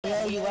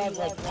you have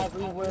like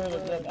everywhere,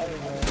 like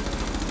everywhere.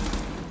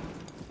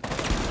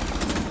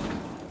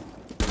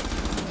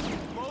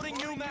 Loading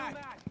new mag.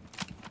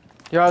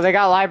 Yo, they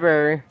got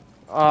library.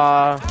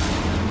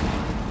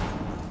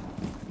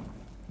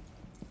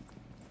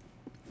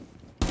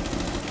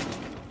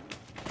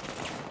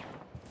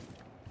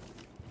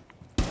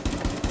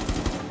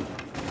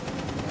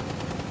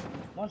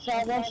 One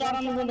shot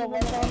on the window,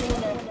 one shot on the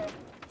window.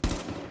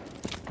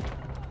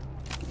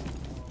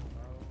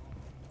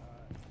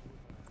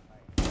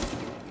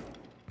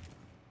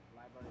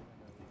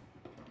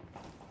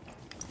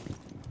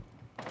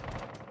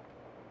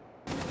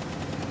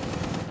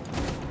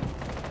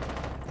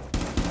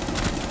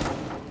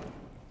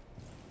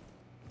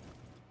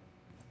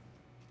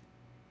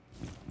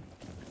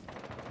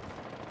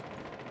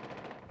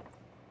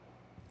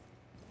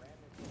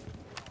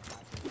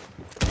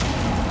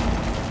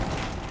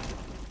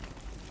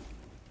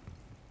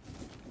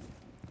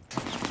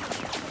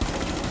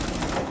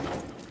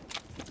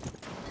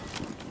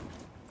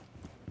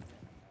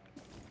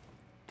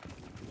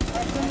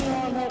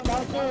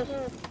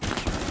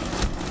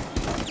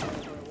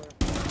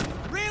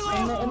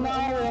 Reload! In the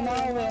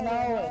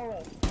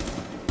hallway.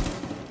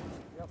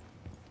 Yep.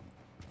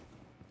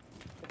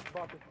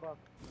 It's above.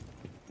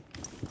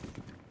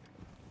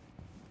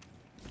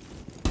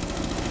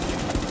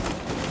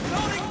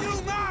 Loading new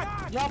mag!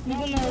 Yup, he's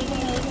in there.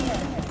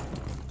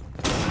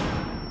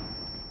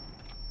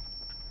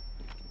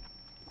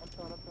 I'm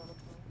throwing.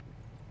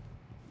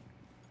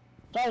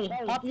 Sorry,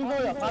 pop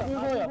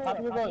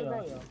your Goya.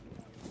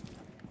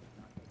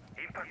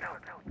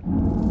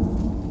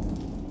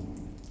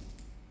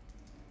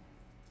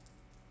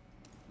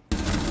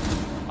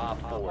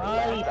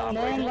 Nice,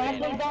 man, last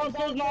one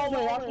downstairs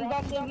Norway. I'm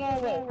not saying.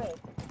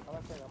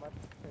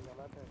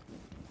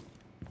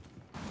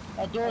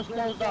 That door's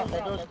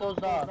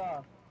closed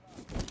off.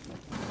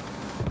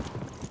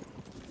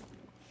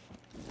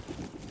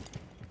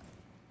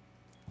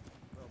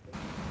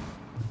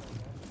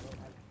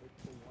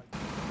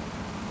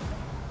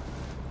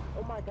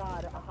 Oh my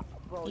god,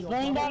 bro. He's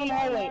laying down in the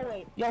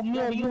hallway. Yo,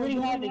 Mira, you already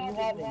have it.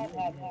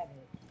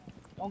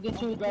 Don't get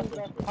too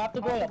aggressive. Pop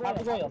the Goya.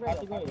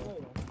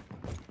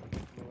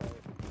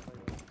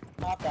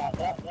 Pop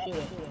that, shoot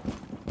it.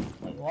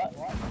 Wait, what?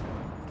 There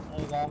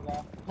you go.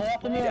 Pull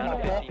off the mirror now,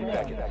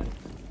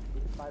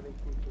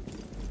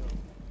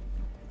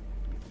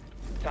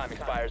 Time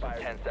expires in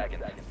 10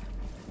 seconds.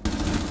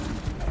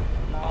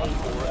 Nice.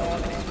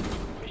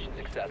 Mission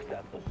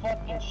successful.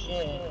 Fucking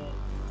shit.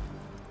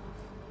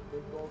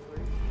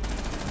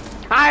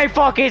 I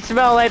fucking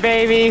smell it,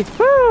 baby.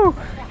 Woo!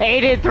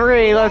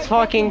 8-3. Let's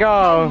fucking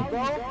go.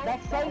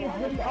 That site is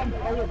really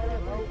unplayable.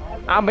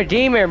 I'm a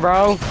demon,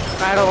 bro.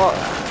 I don't.